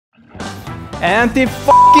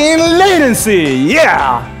Anti-latency!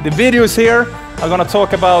 Yeah! The video is here. I'm gonna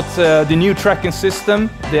talk about the new tracking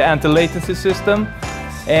system, the anti-latency system,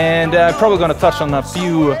 and probably gonna touch on a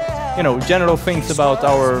few, general things about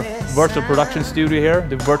our virtual production studio here,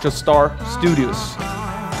 the Virtual Star Studios.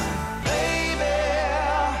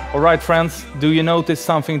 All right, friends, do you notice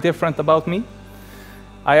something different about me?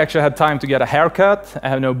 I actually had time to get a haircut. I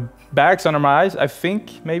have no bags under my eyes, I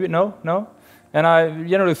think, maybe, no. And I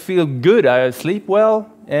generally feel good, I sleep well,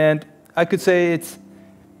 and I could say it's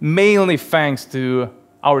mainly thanks to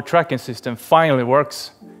our tracking system finally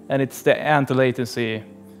works, and it's the anti-latency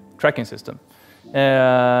tracking system.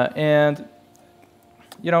 And,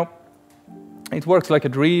 it works like a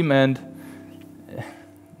dream, and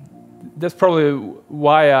that's probably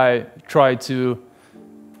why I try to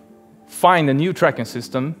find a new tracking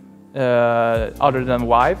system other than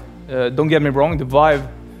Vive. Don't get me wrong, the Vive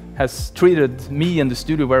has treated me and the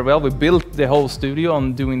studio very well. We built the whole studio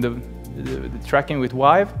on doing the tracking with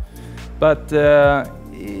Vive, but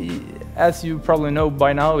as you probably know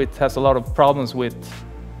by now, it has a lot of problems with,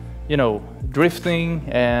 drifting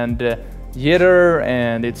and jitter,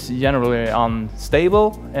 and it's generally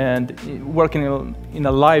unstable. And working in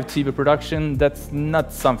a live TV production, that's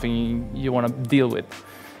not something you want to deal with.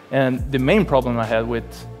 And the main problem I had with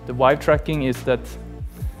the Vive tracking is that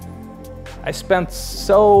I spent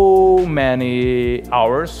so many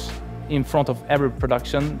hours in front of every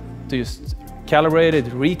production to just calibrate it,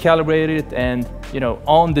 recalibrate it, and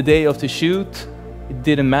on the day of the shoot, it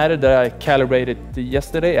didn't matter that I calibrated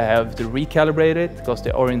yesterday. I have to recalibrate it because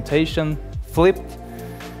the orientation flipped,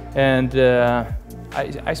 and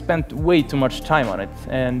I spent way too much time on it,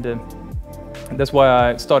 and that's why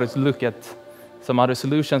I started to look at some other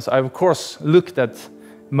solutions. I of course looked at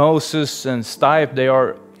Moses and Stipe. They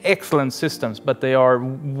are excellent systems, but they are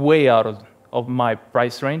way out of my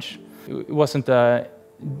price range. It wasn't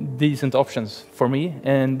decent options for me,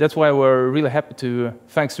 and that's why we're really happy to,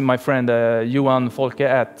 thanks to my friend Johan Folke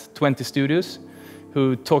at 20 Studios,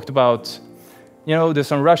 who talked about, there's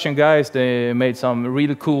some Russian guys, they made some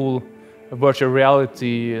really cool virtual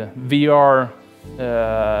reality VR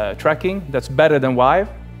tracking that's better than Vive.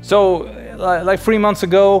 So like 3 months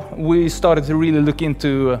ago, we started to really look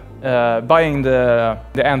into buying the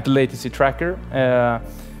anti-latency tracker.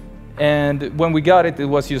 And when we got it, it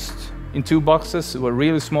was just in 2 boxes. They were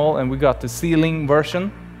really small, and we got the ceiling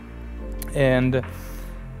version. And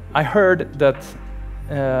I heard that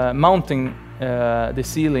mounting the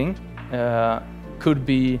ceiling could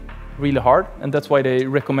be really hard, and that's why they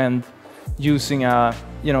recommend using a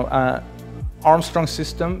Armstrong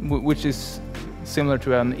system, which is similar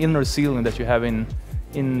to an inner ceiling that you have in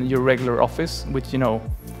your regular office, with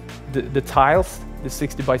the tiles, the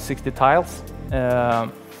 60 by 60 tiles,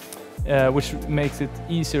 which makes it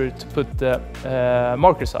easier to put the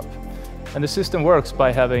markers up. And the system works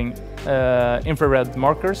by having infrared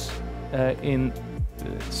markers in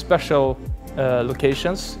special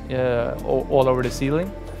locations all over the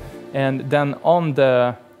ceiling, and then on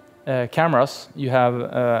the cameras you have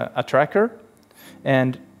a tracker,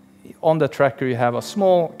 and on the tracker you have a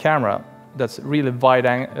small camera that's really wide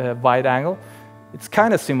angle. It's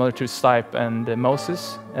kind of similar to Stipe and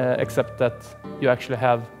Moses, except that you actually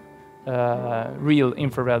have real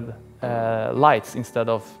infrared lights instead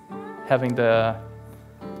of having the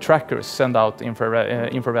trackers send out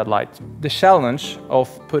infrared light. The challenge of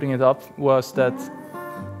putting it up was that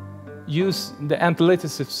the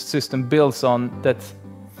anti-latency system builds on that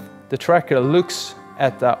the tracker looks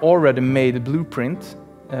at the already made blueprint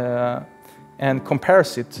and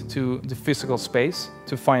compares it to the physical space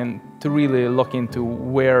to really look into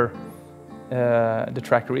where the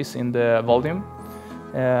tracker is in the volume.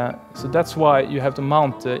 So that's why you have to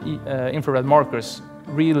mount infrared markers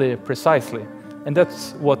really precisely, and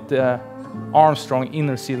that's what the Armstrong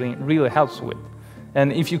inner ceiling really helps with.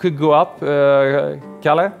 And if you could go up,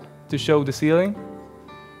 Kalle, to show the ceiling,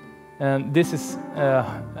 and this is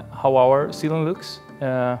how our ceiling looks.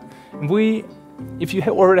 If you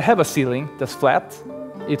already have a ceiling that's flat,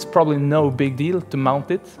 it's probably no big deal to mount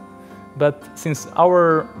it. But since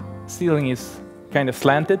our ceiling is kind of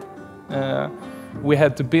slanted, we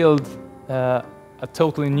had to build a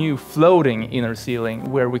totally new floating inner ceiling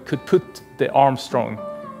where we could put the Armstrong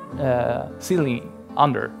ceiling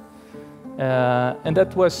under. And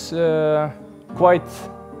that was quite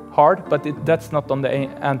hard, but that's not on the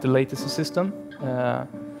anti-latency system.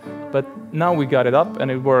 But now we got it up and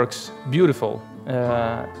it works beautiful.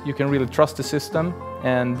 You can really trust the system,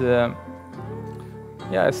 and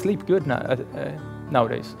yeah, I sleep good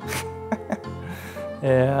nowadays.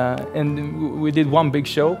 And we did one big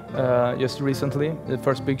show just recently, the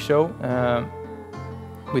first big show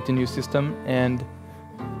with the new system. And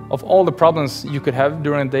of all the problems you could have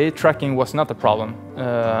during the day, tracking was not a problem.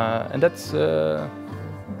 And that's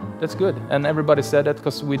good. And everybody said that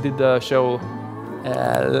because we did the show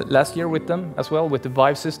last year with them as well, with the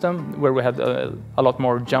Vive system, where we had a lot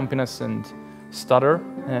more jumpiness and stutter,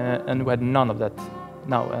 and we had none of that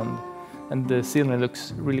now. And the ceiling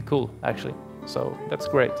looks really cool, actually. So that's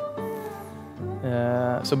great.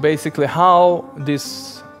 So basically how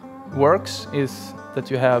this works is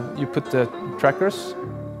that you put the trackers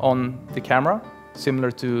on the camera,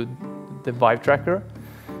 similar to the Vive tracker.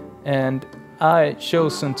 And I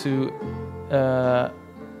chosen to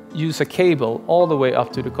use a cable all the way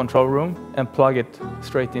up to the control room and plug it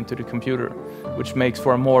straight into the computer, which makes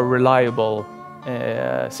for a more reliable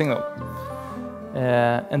signal.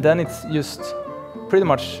 And then it's just pretty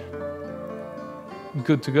much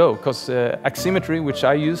good to go, because Aximetry, which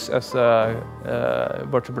I use as a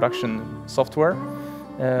virtual production software,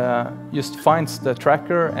 just finds the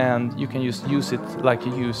tracker, and you can just use it like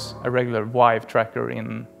you use a regular Vive tracker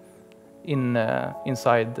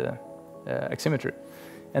inside Aximetry.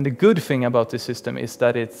 And the good thing about this system is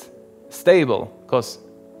that it's stable, because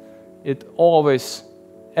it always,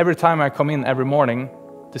 every time I come in every morning,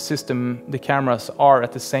 the cameras are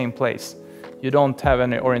at the same place. You don't have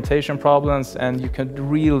any orientation problems, and you can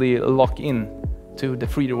really lock in to the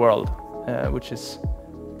 3D world, which is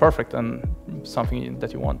perfect and something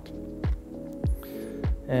that you want.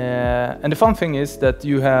 And the fun thing is that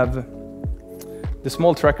you have the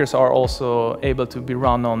small trackers are also able to be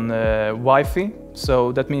run on Wi-Fi,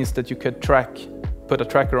 so that means that you could put a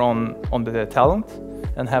tracker on the Talent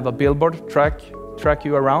and have a billboard track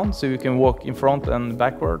you around, so you can walk in front and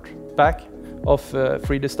back of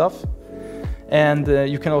 3D stuff. And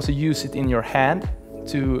you can also use it in your hand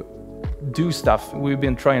to do stuff. We've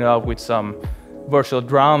been trying it out with some virtual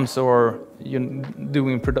drums, or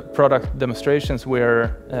doing product demonstrations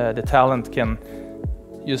where the Talent can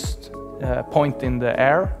just point in the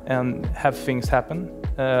air and have things happen.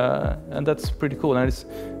 And that's pretty cool. And it's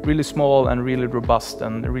really small and really robust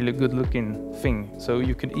and a really good looking thing. So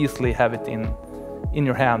you can easily have it in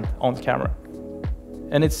your hand on camera.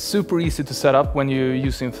 And it's super easy to set up when you're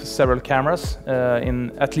using several cameras,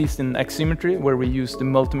 at least in Aximetry, where we use the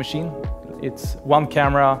multi-machine. It's one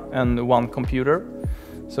camera and one computer.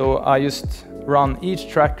 So I just run each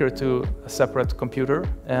tracker to a separate computer,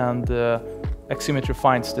 and Aximetry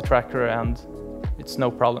finds the tracker, and it's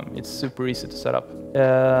no problem. It's super easy to set up.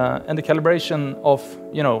 And the calibration of,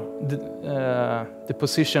 the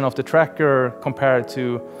position of the tracker compared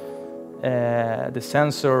to the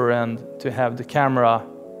sensor, and to have the camera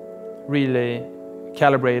really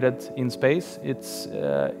calibrated in space,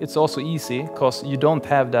 it's also easy because you don't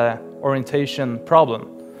have the orientation problem,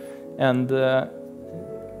 and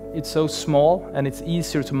it's so small, and it's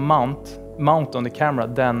easier to mount on the camera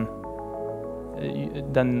than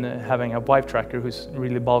having a Vive tracker who's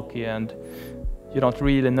really bulky, and you don't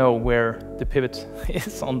really know where the pivot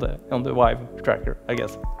is on the Vive tracker, I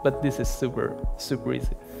guess. But this is super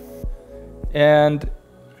easy. And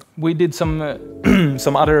we did some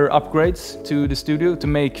other upgrades to the studio to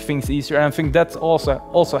make things easier, and I think that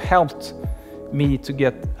also helped me to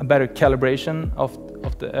get a better calibration of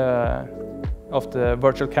the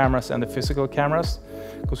virtual cameras and the physical cameras,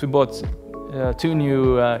 because we bought 2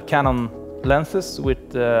 new Canon lenses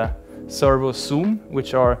with servo zoom,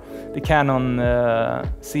 which are the Canon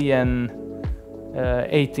CN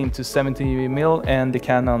 18 to 70 mm and the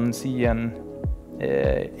Canon CN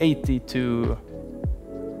 80 to,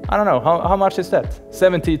 I don't know, how much is that?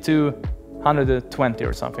 70 to 120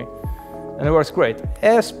 or something. And it works great,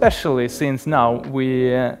 especially since now we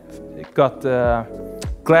got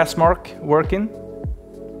Glassmark working,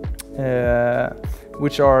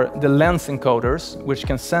 which are the lens encoders, which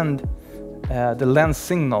can send the lens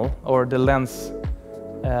signal or the lens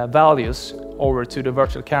values over to the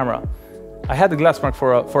virtual camera. I had the Glassmark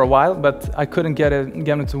for a while, but I couldn't get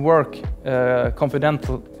it to work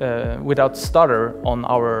confidential without stutter on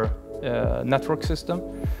our network system.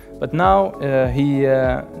 But now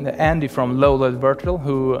Andy from Low Light Virtual,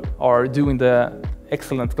 who are doing the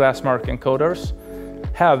excellent Glassmark encoders,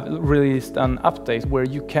 have released an update where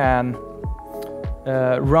you can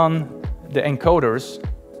run the encoders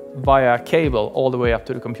via cable all the way up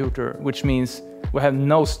to the computer, which means we have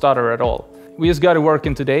no stutter at all. We just got it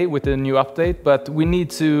working today with the new update, but we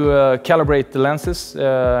need to calibrate the lenses,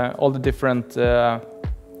 all the different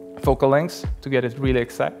focal lengths to get it really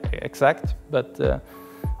exact. But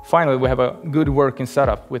finally we have a good working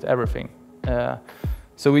setup with everything.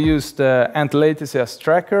 So we used Antilatency as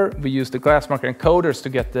tracker. We used the glass marker encoders to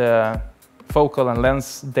get the focal and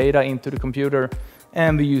lens data into the computer.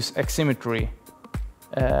 And we use Aximetry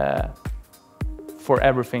for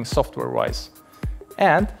everything software-wise.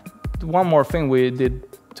 And one more thing we did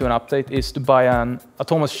to an update is to buy an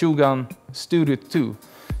Atomus Shogun Studio 2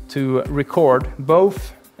 to record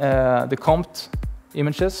both the comped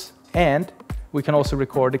images, and we can also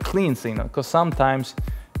record the clean signal, because sometimes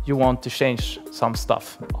you want to change some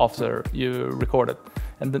stuff after you record it.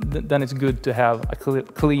 And then it's good to have a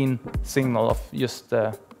clean signal of just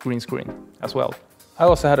the green screen as well. I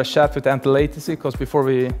also had a chat with Antilatency, because before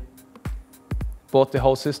we bought the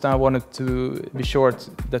whole system, I wanted to be sure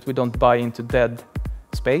that we don't buy into dead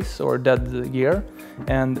space or dead gear.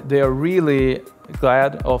 And they are really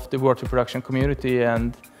glad of the virtual production community,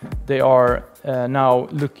 and they are now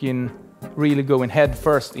really going head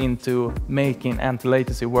first into making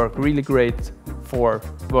Antilatency work really great for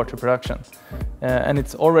virtual production. And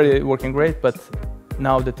it's already working great, but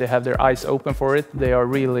now that they have their eyes open for it, they are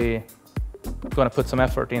really going to put some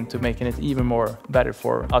effort into making it even more better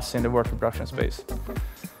for us in the virtual production space.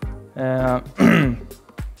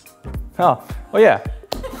 Oh yeah.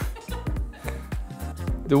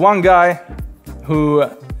 The one guy who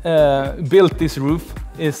built this roof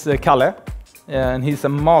is Kalle, and he's a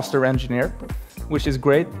master engineer, which is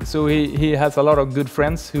great. So he has a lot of good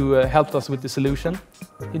friends who helped us with the solution.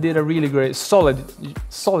 He did a really great, solid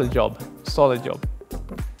job.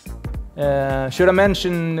 Should I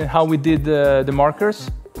mention how we did the markers?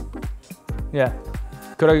 Yeah.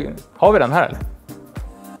 Har vi den här?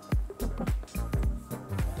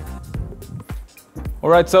 All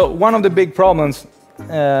right, so one of the big problems,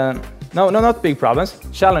 not big problems,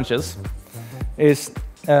 challenges, is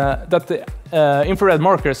that the infrared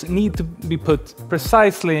markers need to be put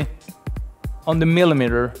precisely on the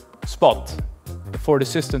millimeter spot for the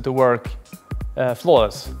system to work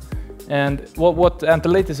flawless. And what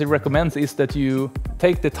Antilatency recommends is that you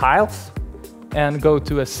take the tiles and go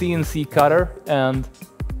to a CNC cutter and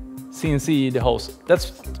CNC the holes.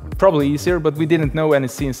 That's probably easier, but we didn't know any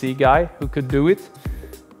CNC guy who could do it.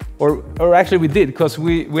 Or actually we did, because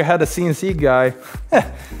we had a CNC guy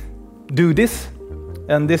do this.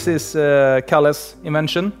 And this is Kalle's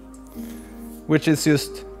invention, which is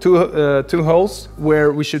just two holes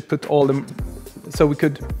where we should put all them, so we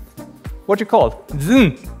could, what you call it?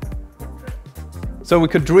 Zoom. So we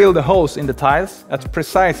could drill the holes in the tiles at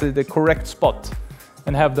precisely the correct spot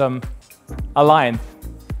and have them aligned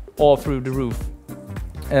all through the roof.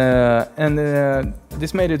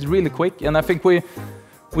 This made it really quick, and I think we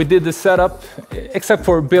did the setup, except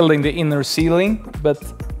for building the inner ceiling, but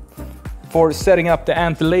for setting up the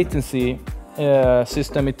anti-latency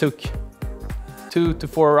system, it took 2 to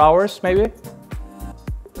 4 hours, maybe?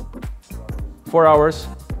 4 hours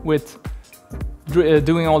with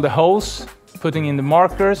doing all the holes, putting in the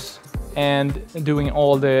markers, and doing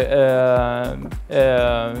all the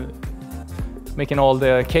making all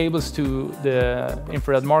the cables to the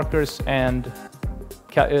infrared markers, and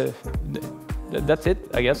that's it,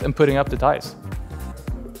 I guess, and putting up the ties.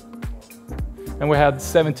 And we had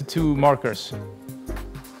 72 markers,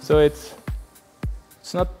 so it's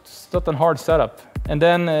not a hard setup. And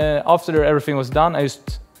then after everything was done, I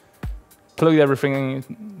just plugged everything,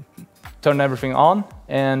 turned everything on,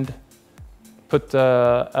 and put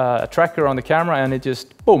a tracker on the camera, and it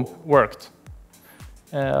just boom worked.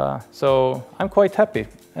 So I'm quite happy,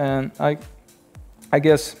 and I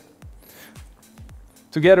guess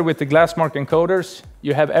together with the Glassmark encoders,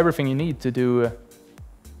 you have everything you need to do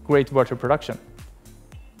great virtual production.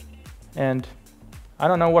 And I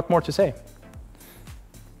don't know what more to say.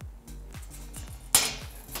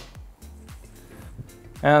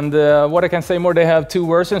 And what I can say more, they have 2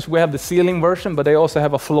 versions. We have the ceiling version, but they also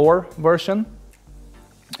have a floor version,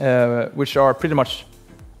 which are pretty much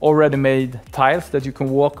already made tiles that you can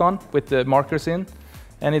walk on with the markers in.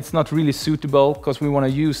 And it's not really suitable because we want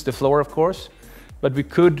to use the floor, of course. But we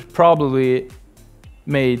could probably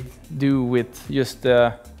do with just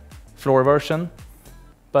the floor version.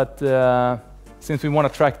 But since we want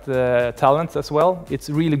to track the talent as well, it's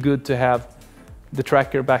really good to have the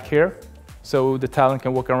tracker back here, so the talent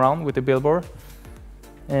can walk around with the billboard.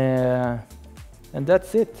 And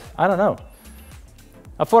that's it. I don't know.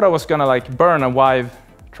 I thought I was gonna like burn a Vive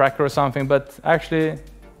tracker or something, but actually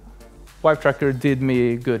Vive tracker did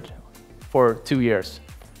me good for 2 years.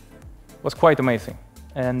 It was quite amazing.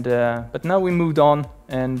 And but now we moved on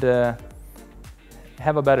and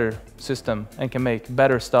have a better system and can make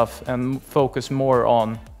better stuff and focus more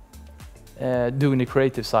on doing the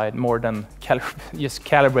creative side more than just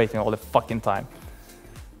calibrating all the fucking time.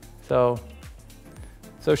 So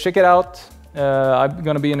So check it out. I'm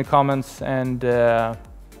gonna be in the comments, and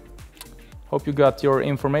hope you got your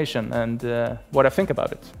information and what I think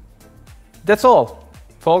about it. That's all,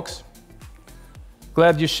 folks.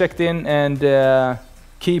 Glad you checked in, and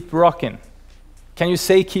keep rocking. Can you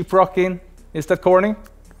say keep rocking? Is that corny?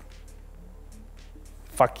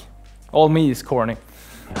 Fuck. All me is corny.